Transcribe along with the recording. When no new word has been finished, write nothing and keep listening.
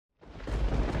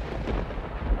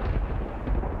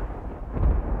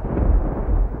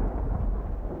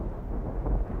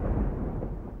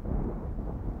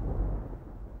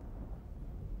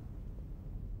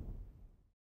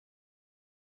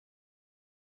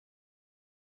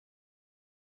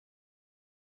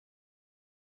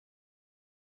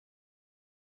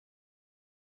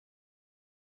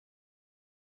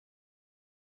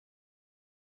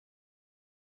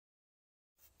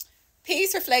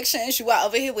Peace reflections. You are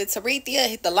over here with Tarethia.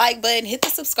 Hit the like button, hit the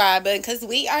subscribe button, because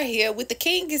we are here with the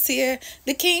king is here.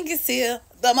 The king is here.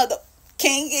 The mother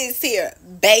king is here,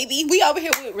 baby. We over here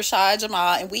with Rashad,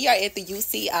 Jamal, and we are at the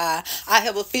UCI. I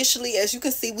have officially, as you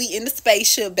can see, we in the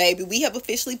spaceship, baby. We have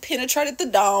officially penetrated the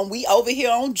dome. We over here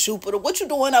on Jupiter. What you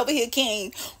doing over here,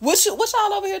 king? What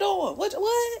y'all over here doing? What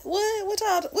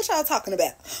y'all talking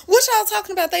about? What y'all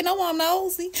talking about? They know I'm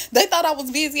nosy. They thought I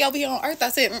was busy over here on Earth. I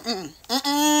said,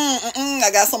 I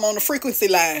got some on the frequency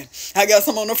line.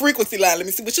 Let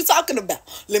me see what you talking about.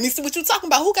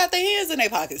 Who got their hands in their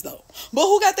pockets though? But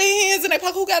who got their hands in their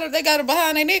pocket? Who got it? They got it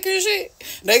behind their neck and shit.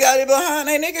 They got it behind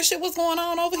their neck and shit. What's going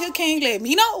on over here, king? Let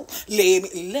me know.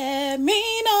 Let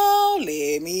me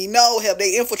know. Have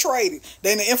they infiltrated?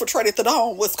 They infiltrated the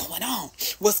dome. What's going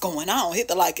on? Hit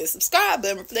the like and subscribe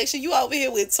button. Reflection, you over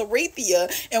here with Tarethia,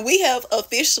 and we have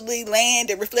officially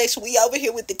landed. Reflection, we over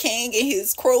here with the king and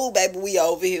his crew, baby. We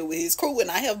over here with his crew, and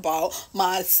I have bought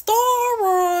my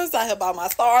stars.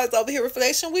 Over here.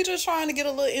 Reflection, we just trying to get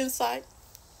a little insight.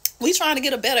 We trying to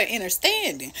get a better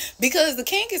understanding because the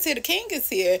king is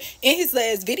here. In his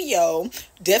last video,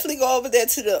 definitely go over there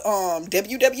to the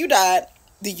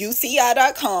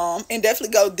www.theuci.com and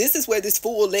definitely go. This is where this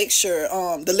full lecture,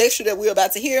 the lecture that we're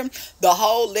about to hear, the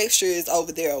whole lecture is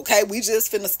over there. Okay, we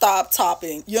just finna stop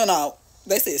topping,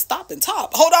 They said stop and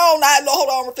talk. Hold on,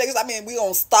 reflections. We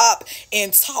gonna stop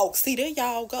and talk. See, there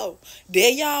y'all go.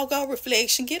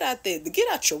 Reflection. Get out there.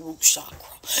 Get out your root chakra.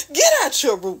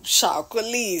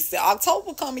 Listen,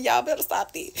 October coming. Y'all better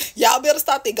stop that.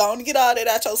 Go on and get all that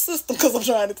out your system, because I'm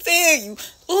trying to tell you.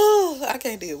 Oh, I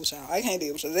can't deal with y'all.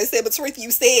 They said, but Teresa, you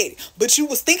said it. But you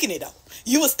was thinking it, though.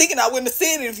 You was thinking I wouldn't have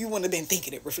said it if you wouldn't have been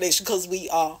thinking it, reflection, because we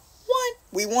are one.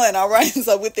 We won, all right?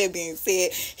 So with that being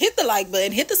said, hit the like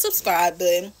button, hit the subscribe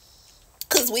button,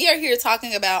 because we are here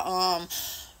talking about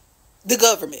the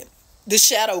government, the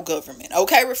shadow government.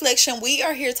 Okay, reflection, we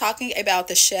are here talking about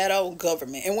the shadow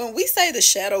government. And when we say the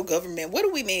shadow government, what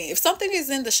do we mean? If something is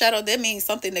in the shadow, that means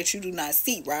something that you do not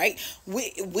see, right?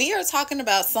 We are talking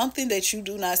about something that you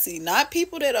do not see, not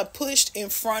people that are pushed in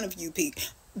front of you,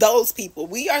 those people.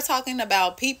 We are talking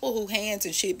about people who hands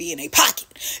and shit be in their pocket.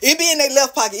 It be in their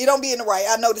left pocket. It don't be in the right.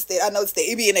 I noticed that.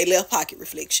 It be in their left pocket,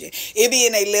 reflection. It be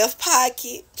in their left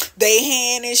pocket. They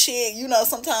hand and shit.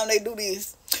 Sometimes they do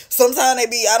this. Sometimes they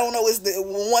be, I don't know, it's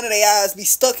one of their eyes be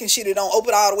stuck and shit. It don't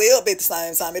open all the way up at the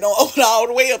same time. It don't open all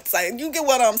the way up the same. You get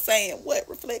what I'm saying? What,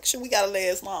 reflection? We gotta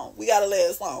last long.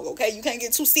 Okay? You can't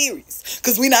get too serious,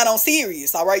 because we not on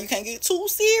serious, all right? You can't get too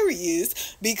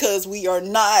serious because we are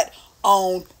not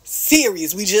on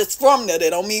serious. We just from there.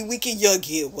 That don't mean we can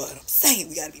get what I'm saying.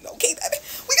 We gotta be low key, baby.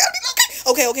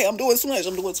 Okay, I'm doing too much.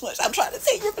 I'm trying to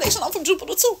tell you, reflection, I'm from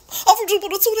Jupiter too.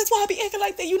 That's why I be acting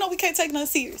like that. We can't take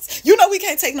nothing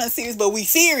serious. But we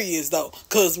serious though.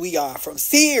 Cause we are from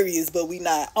serious, but we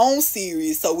not on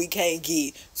serious, so we can't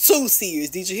get too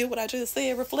serious. Did you hear what I just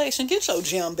said, reflection? Get your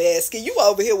gym basket. You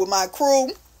over here with my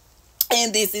crew.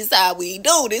 And this is how we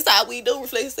do.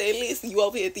 Reflection said, listen, you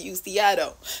over here at the UCI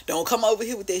though. Don't come over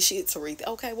here with that shit, Teresa.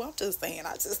 Okay, well, I'm just saying,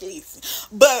 I just listen.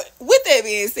 But with that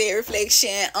being said,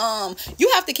 reflection,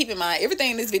 you have to keep in mind,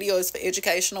 everything in this video is for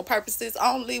educational purposes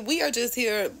only. We are just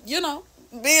here,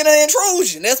 being an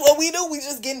intrusion. That's what we do. We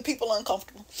just getting people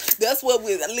uncomfortable. That's what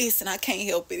we listen. I can't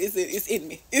help it. It's in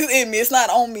me. It's not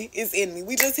on me. It's in me.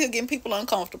 We just here getting people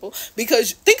uncomfortable,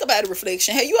 because think about it,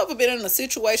 reflection. Have you ever been in a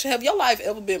situation? Have your life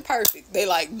ever been perfect? They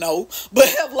like no, but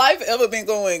have life ever been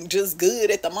going just good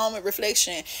at the moment,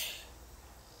 reflection?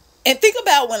 And think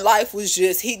about when life was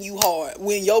just hitting you hard,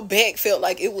 when your back felt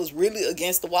like it was really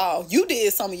against the wall. You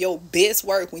did some of your best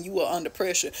work when you were under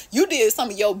pressure. You did some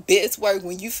of your best work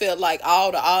when you felt like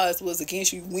all the odds was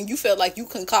against you, when you felt like you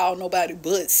couldn't call nobody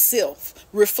but self.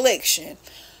 Reflection.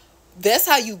 That's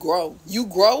how you grow. You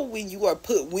grow when you are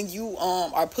put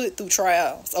through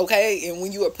trials, okay? And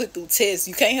when you are put through tests.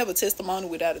 You can't have a testimony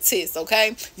without a test,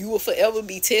 okay? You will forever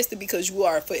be tested, because you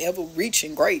are forever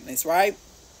reaching greatness, right?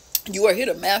 You are here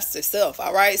to master self,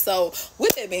 all right? So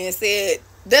with that being said,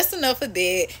 that's enough of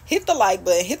that. Hit the like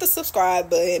button, hit the subscribe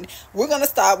button. We're gonna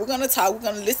stop, we're gonna talk, we're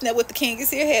gonna listen to what the king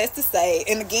is here has to say.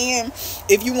 And again,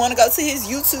 if you want to go to his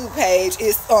YouTube page,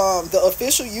 it's the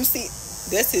official UC.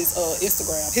 That's his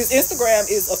Instagram. His Instagram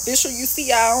is official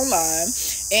UCI online,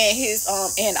 and his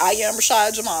and I am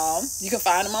Rashad Jamal. You can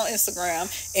find him on Instagram,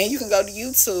 and you can go to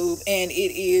YouTube, and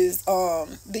it is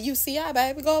the UCI,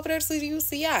 baby. Go over there to see the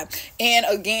UCI. And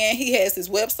again, he has his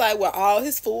website where all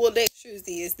his full lectures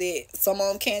is. That some of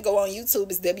them can't go on YouTube.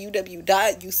 It's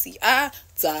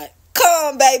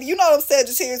www.uci.com, baby. You know them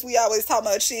Sagittarius, we always talk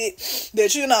about shit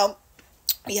that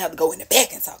we have to go in the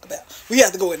back and talk about. We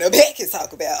have to go in the back and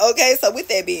talk about. Okay, so with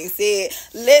that being said,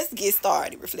 let's get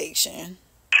started. Reflection.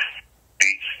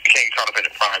 You can't get caught up in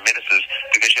the prime ministers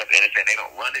because you have to understand they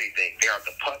don't run anything. They are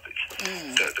the puppets.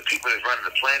 The people that's running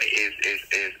the planet is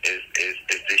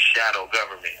this shadow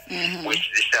government, which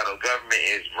this shadow government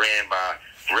is ran by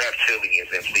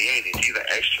reptilians and Pleiadians. These are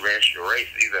extraterrestrial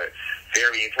races. These are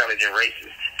very intelligent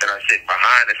races that are sitting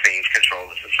behind the scenes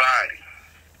controlling society.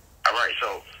 All right,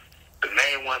 so the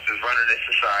main ones that's running this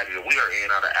society that we are in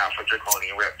are the Alpha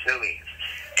Draconian reptilians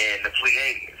and the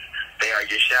Pleiadians. They are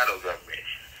your shadow government.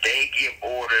 They give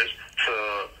orders to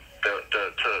the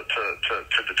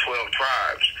 12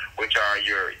 tribes, which are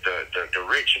the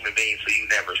rich human beings who you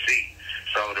never see.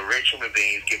 So the rich human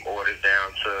beings give orders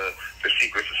down to the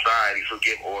secret societies, who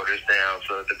give orders down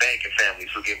to the banking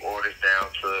families, who give orders down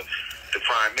to the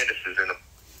prime ministers and the.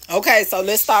 Okay, so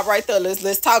let's stop right there.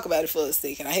 Let's talk about it for a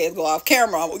second. I had to go off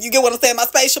camera. You get what I'm saying? My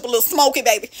spaceship a little smoky,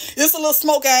 baby. It's a little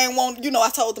smoky. I ain't want, I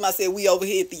told them, I said, we over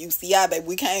here at the UCI, baby.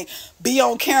 We can't be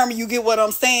on camera. You get what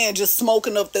I'm saying? Just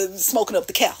smoking up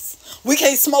the castle. We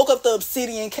can't smoke up the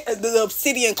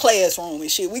obsidian classroom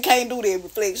and shit. We can't do that.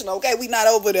 Reflection. Okay, we not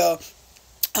over there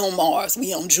on Mars.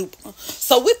 We on Jupiter.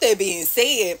 So with that being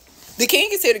said, the king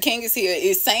is here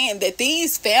is saying that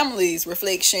these families,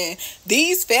 reflection,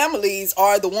 these families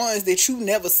are the ones that you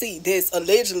never see, that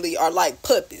allegedly are like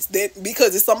puppets, that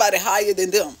because it's somebody higher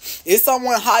than them. It's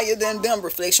someone higher than them,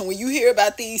 reflection. When you hear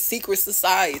about these secret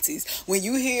societies, when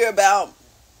you hear about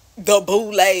the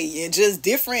Boule and just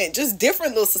different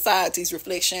little societies,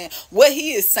 reflection, what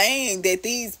he is saying that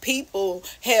these people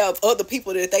have other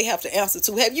people that they have to answer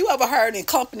to. Have you ever heard in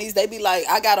companies they be like,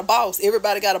 I got a boss,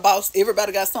 everybody got a boss,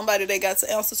 everybody got somebody they got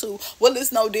to answer to? Well,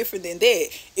 it's no different than that.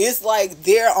 It's like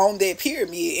they're on that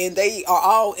pyramid and they are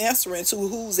all answering to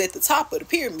who's at the top of the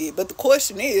pyramid. But the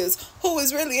question is, who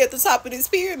is really at the top of this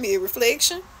pyramid,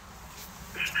 reflection?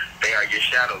 They are your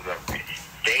shadow government.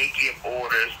 They give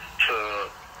orders to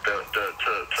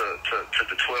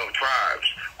the 12 tribes,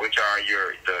 which are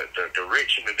the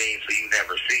rich human beings who you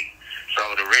never see. So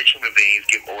the rich human beings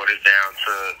give orders down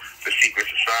to the secret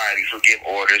societies, who give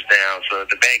orders down to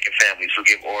the banking families, who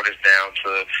give orders down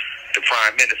to the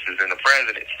prime ministers and the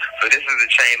presidents. So this is a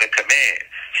chain of command.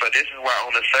 So this is why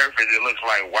on the surface it looks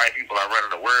like white people are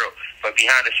running the world, but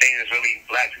behind the scenes it's really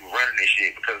black people running this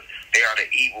shit, because they are the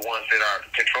evil ones that are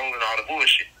controlling all the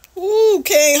bullshit. Ooh,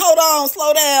 King, hold on,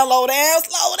 slow down,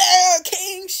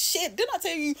 King. Shit, didn't I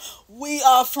tell you we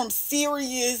are from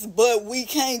Sirius, but we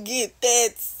can't get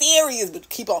that serious? But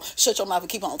keep on, shut your mouth and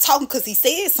keep on talking, because he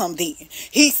said something.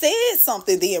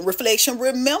 Reflection,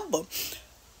 remember,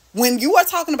 when you are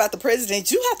talking about the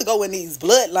president, you have to go in these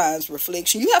bloodlines,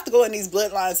 reflection. You have to go in these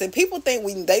bloodlines, and people think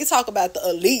when they talk about the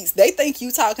elites, they think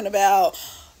you talking about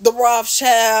the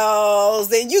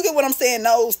Rothschilds, and you get what I'm saying,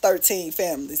 those 13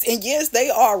 families. And yes,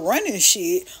 they are running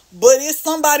shit, but it's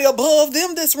somebody above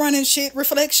them that's running shit,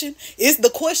 reflection. The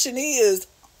question is,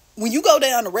 when you go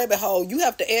down the rabbit hole, you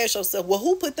have to ask yourself, well,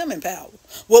 who put them in power?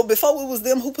 Well, before it was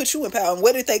them, who put you in power? And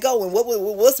where did they go? And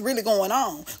what's really going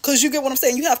on? Because you get what I'm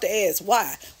saying? You have to ask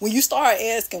why. When you start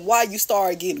asking why, you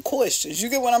start getting questions. You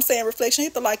get what I'm saying? Reflection,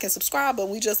 hit the like and subscribe button.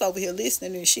 We just over here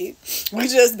listening and shit. We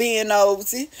just being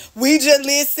nosy. We just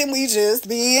listen. We just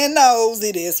being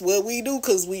nosy. That's what we do,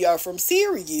 because we are from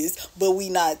Sirius, but we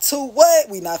not too what?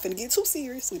 We not finna get too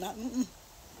serious. We not.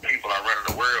 People are running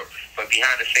the world, but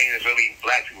behind the scenes it's really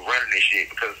black people running this shit,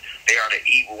 because they are the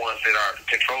evil ones that are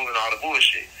controlling all the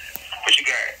bullshit. But you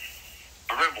got,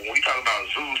 remember, when we talk about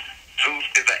Zeus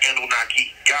is an Anunnaki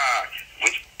god,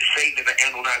 which Satan is an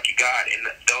Anunnaki god, and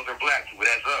those are black people.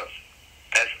 That's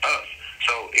us.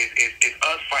 So it's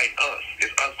us fighting us.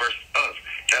 It's us versus us.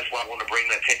 That's why I want to bring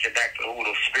the attention back to who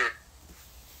the spirit.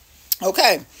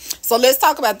 Okay, so let's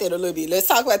talk about that a little bit.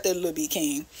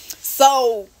 King.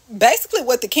 So basically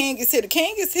what the king is here,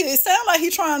 it sounds like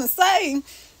he's trying to say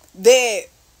that,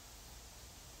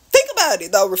 think about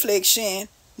it though, reflection.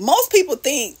 Most people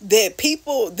think that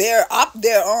their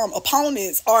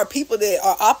opponents are people that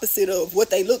are opposite of what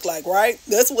they look like, right?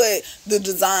 That's what the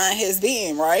design has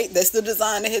been, right? That's the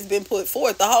design that has been put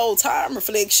forth the whole time,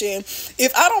 reflection.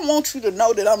 If I don't want you to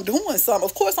know that I'm doing something,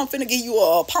 of course I'm finna give you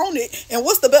an opponent. And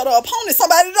what's the better opponent?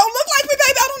 Somebody that don't look like me,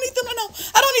 baby. I don't need them to know.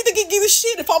 I don't need to give a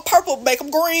shit. If I'm purple, make them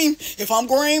green. If I'm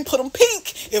green, put them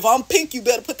pink. If I'm pink, you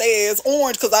better put their ass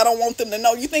orange, because I don't want them to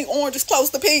know. You think orange is close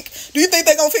to pink? Do you think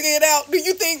they're gonna figure it out? Do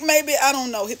you think maybe, I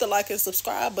don't know, hit the like and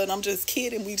subscribe, but I'm just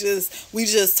kidding. We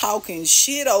just talking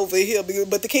shit over here,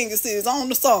 but the king is his on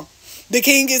to something. The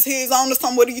king is his on to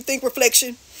something. What do you think,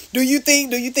 reflection? Do you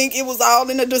think it was all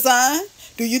in the design?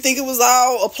 Do you think it was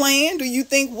all a plan? Do you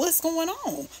think what's going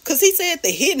on? Because he said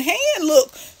the hidden hand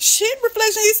look, shit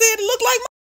reflection, he said it looked like